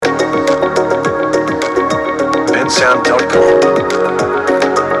SoundCloud.com.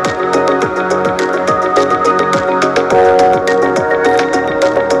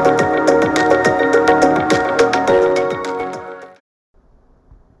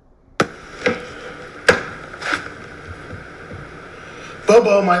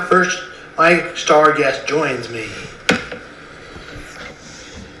 Bobo, my star guest, joins me.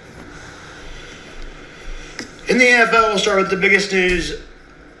 In the NFL, we'll start with the biggest news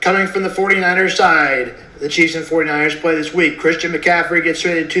coming from the 49ers side. The Chiefs and 49ers play this week. Christian McCaffrey gets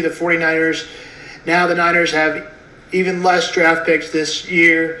traded to the 49ers. Now the Niners have even less draft picks this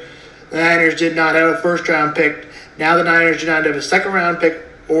year. The Niners did not have a first-round pick. Now the Niners do not have a second-round pick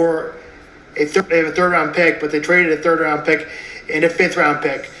or they have a third-round pick, but they traded a third-round pick and a fifth-round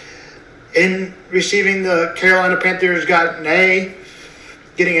pick. In receiving, the Carolina Panthers got an A,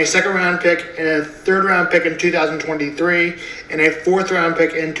 getting a second-round pick and a third-round pick in 2023 and a fourth-round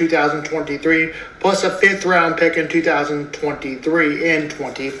pick in 2023, plus a fifth-round pick in 2023 and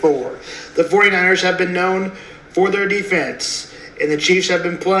 24. The 49ers have been known for their defense, and the Chiefs have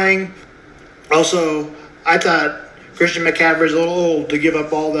been playing. Also, I thought Christian McCaffrey is a little old to give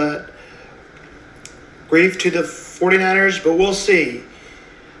up all that grief to the 49ers, but we'll see.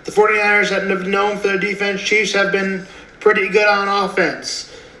 The 49ers have been known for their defense. Chiefs have been pretty good on offense.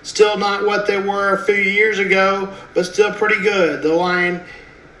 Still not what they were a few years ago, but still pretty good. The line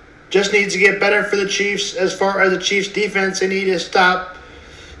just needs to get better for the Chiefs. As far as the Chiefs' defense, they need to stop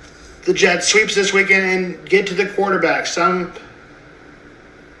the jet sweeps this weekend and get to the quarterback.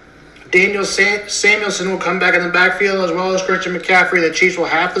 Daniel Samuelson will come back in the backfield as well as Christian McCaffrey. The Chiefs will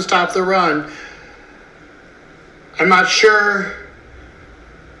have to stop the run. I'm not sure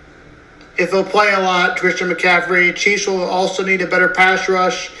if they'll play a lot, Christian McCaffrey. Chiefs will also need a better pass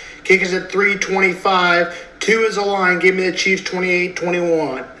rush. Kick is at 325. 2 is a line. Give me the Chiefs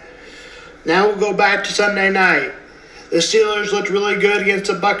 28-21. Now we'll go back to Sunday night. The Steelers looked really good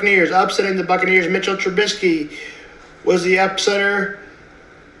against the Buccaneers, upsetting the Buccaneers. Mitchell Trubisky was the upsetter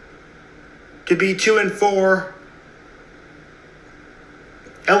to be 2-4.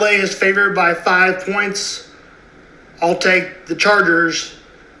 LA is favored by 5 points. I'll take the Chargers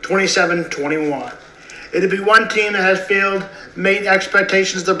 27-21. It'll be one team that has failed, made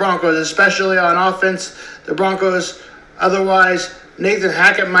expectations the Broncos, especially on offense. The Broncos, otherwise, Nathan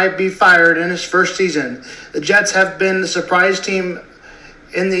Hackett might be fired in his first season. The Jets have been the surprise team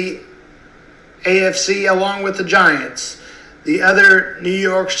in the AFC along with the Giants. The other New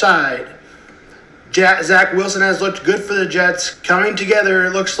York side, Zach Wilson has looked good for the Jets. Coming together,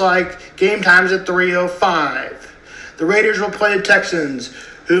 it looks like game time's at 3:05. The Raiders will play the Texans,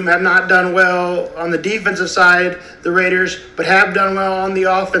 whom have not done well on the defensive side, the Raiders, but have done well on the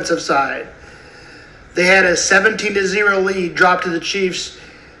offensive side. They had a 17-0 lead drop to the Chiefs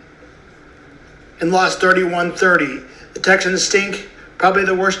and lost 31-30. The Texans stink, probably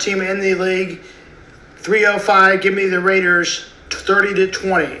the worst team in the league. 3:05, give me the Raiders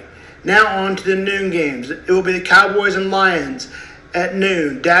 30-20. Now on to the noon games. It will be the Cowboys and Lions at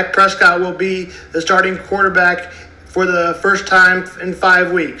noon. Dak Prescott will be the starting quarterback for the first time in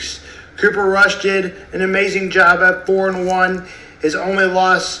 5 weeks. Cooper Rush did an amazing job at 4-1. His only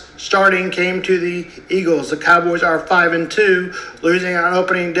loss starting came to the Eagles. The Cowboys are 5-2, losing on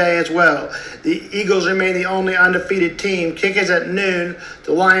opening day as well. The Eagles remain the only undefeated team. Kick is at noon.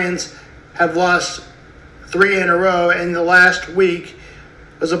 The Lions have lost 3 in a row, and the last week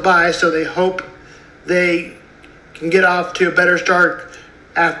was a bye, so they hope they can get off to a better start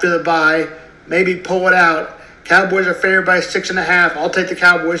after the bye, maybe pull it out. Cowboys are favored by 6.5. I'll take the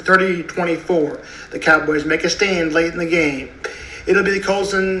Cowboys 30-24. The Cowboys make a stand late in the game. It'll be the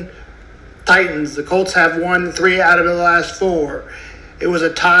Colts and Titans. The Colts have won 3 out of the last 4. It was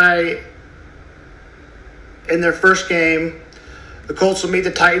a tie in their first game. The Colts will meet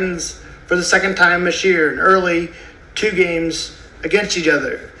the Titans for the second time this year, in early 2 games against each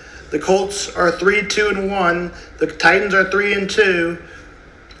other. The Colts are 3-2-1. The Titans are 3-2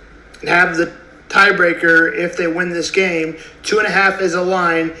 and have the tiebreaker if they win this game. 2.5 is a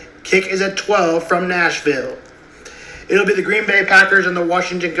line. Kick is at 12 from Nashville. It'll be the Green Bay Packers and the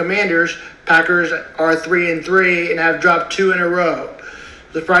Washington Commanders. Packers are 3-3 and have dropped 2 in a row.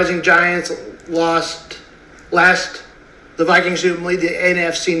 The surprising Giants lost last. The Vikings who lead the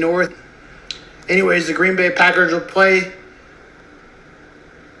NFC North. Anyways, the Green Bay Packers will play.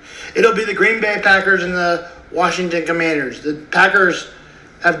 It'll be the Green Bay Packers and the Washington Commanders. The Packers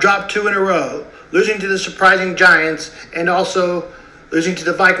have dropped 2 in a row, losing to the surprising Giants and also losing to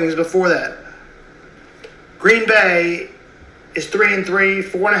the Vikings before that. Green Bay is 3-3,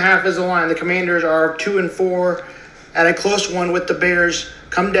 4.5 is the line. The Commanders are 2-4 at a close one with the Bears.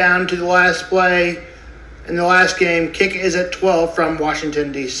 Come down to the last play in the last game. Kick is at 12 from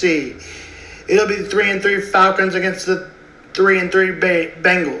Washington, D.C. It'll be the 3-3 Falcons against the 3-3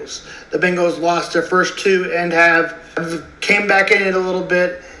 Bengals. The Bengals lost their first two and have came back in it a little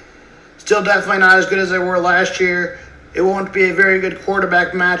bit. Still definitely not as good as they were last year. It won't be a very good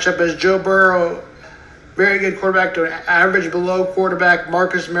quarterback matchup as Joe Burrow, very good quarterback to an average below quarterback,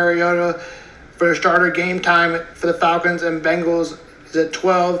 Marcus Mariota for their starter game time for the Falcons, and Bengals is at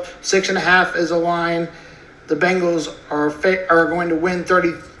 12. 6.5 is a line. The Bengals are going to win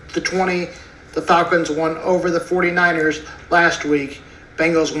 30-20. The Falcons won over the 49ers last week.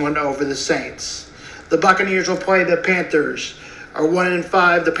 Bengals won over the Saints. The Buccaneers will play the Panthers. Are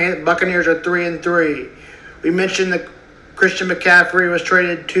 1-5. The Buccaneers are 3-3. We mentioned that Christian McCaffrey was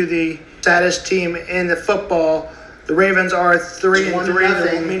traded to the saddest team in the football. The Ravens are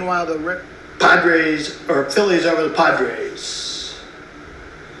 3-3. Meanwhile, the Phillies over the Padres.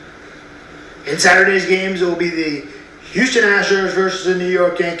 In Saturday's games, it will be the Houston Astros versus the New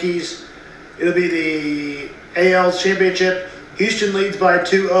York Yankees. It'll be the AL Championship. Houston leads by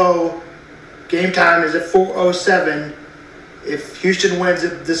 2-0. Game time is at 4:07. If Houston wins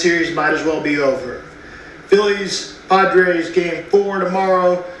it, the series might as well be over. Phillies Padres game 4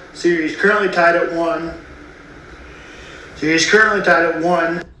 tomorrow. Series currently tied at 1.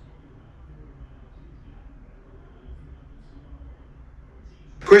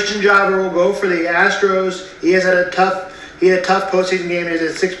 Christian Java will go for the Astros. He had a tough postseason game. He has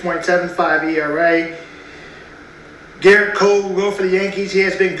a 6.75 ERA. Garrett Cole will go for the Yankees. He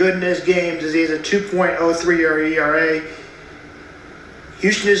has been good in his games as he has a 2.03 ERA.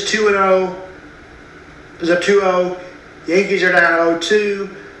 Houston is 2-0. Is up 2-0. Yankees are down 0-2.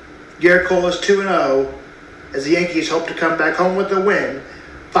 Garrett Cole is 2-0 as the Yankees hope to come back home with a win.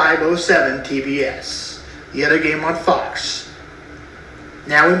 5:07 TBS. The other game on Fox.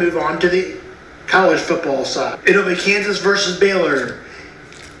 Now we move on to the college football side. It'll be Kansas versus Baylor.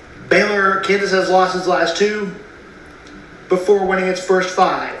 Kansas has lost its last 2 before winning its first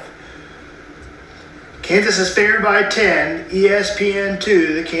 5. Kansas is favored by 10.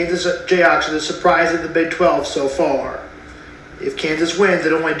 ESPN2, the Kansas Jayhawks are the surprise of the Big 12 so far. If Kansas wins,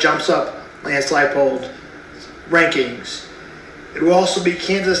 it only jumps up Lance Leipold rankings. It will also be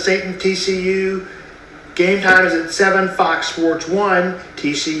Kansas State and TCU. Game time is at 7, Fox Sports 1.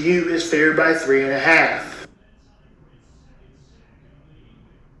 TCU is favored by 3.5.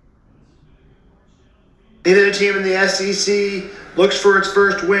 Neither team in the SEC looks for its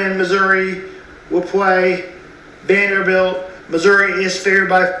first win. Missouri will play Vanderbilt. Missouri is favored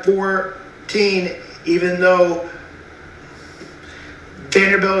by 14, even though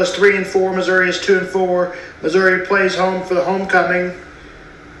Vanderbilt is 3-4. Missouri is 2-4. Missouri plays home for the homecoming.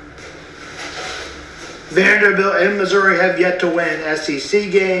 Vanderbilt and Missouri have yet to win an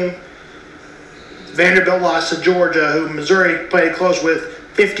SEC game. Vanderbilt lost to Georgia, who Missouri played close with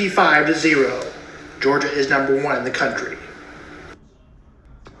 55-0. Georgia is number 1 in the country.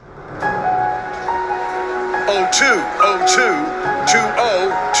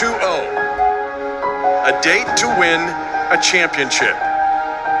 02-02-2020. A date to win a championship.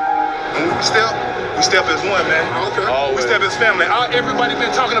 We step as one, man. Okay. Always. We step as family. Everybody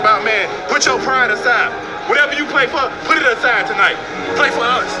been talking about, man, put your pride aside. Whatever you play for, put it aside tonight. Play for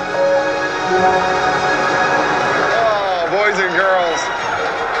us. Oh, boys and girls.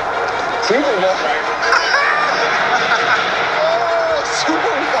 Super Bowl. Super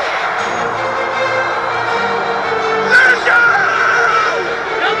Bowl. Let's go!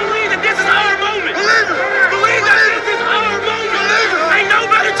 Y'all believe that this is our moment. Believe it. Believe that this is our moment. Believe it. Ain't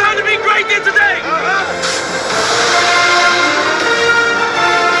nobody trying to be great than today.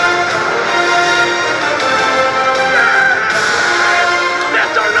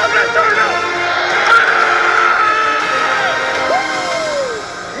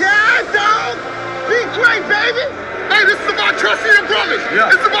 Trust in your brothers.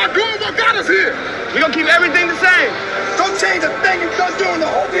 Yeah. It's about doing what got us here. We're going to keep everything the same. Don't change a thing you've done during the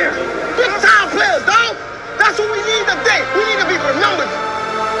whole year. Big time players, dog. That's what we need today. We need to be remembered.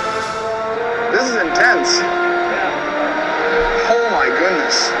 This is intense. Oh my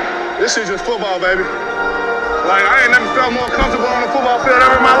goodness. This is just football, baby. Like, I ain't never felt more comfortable on the football field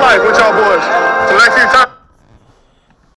ever in my life with y'all boys. So next year,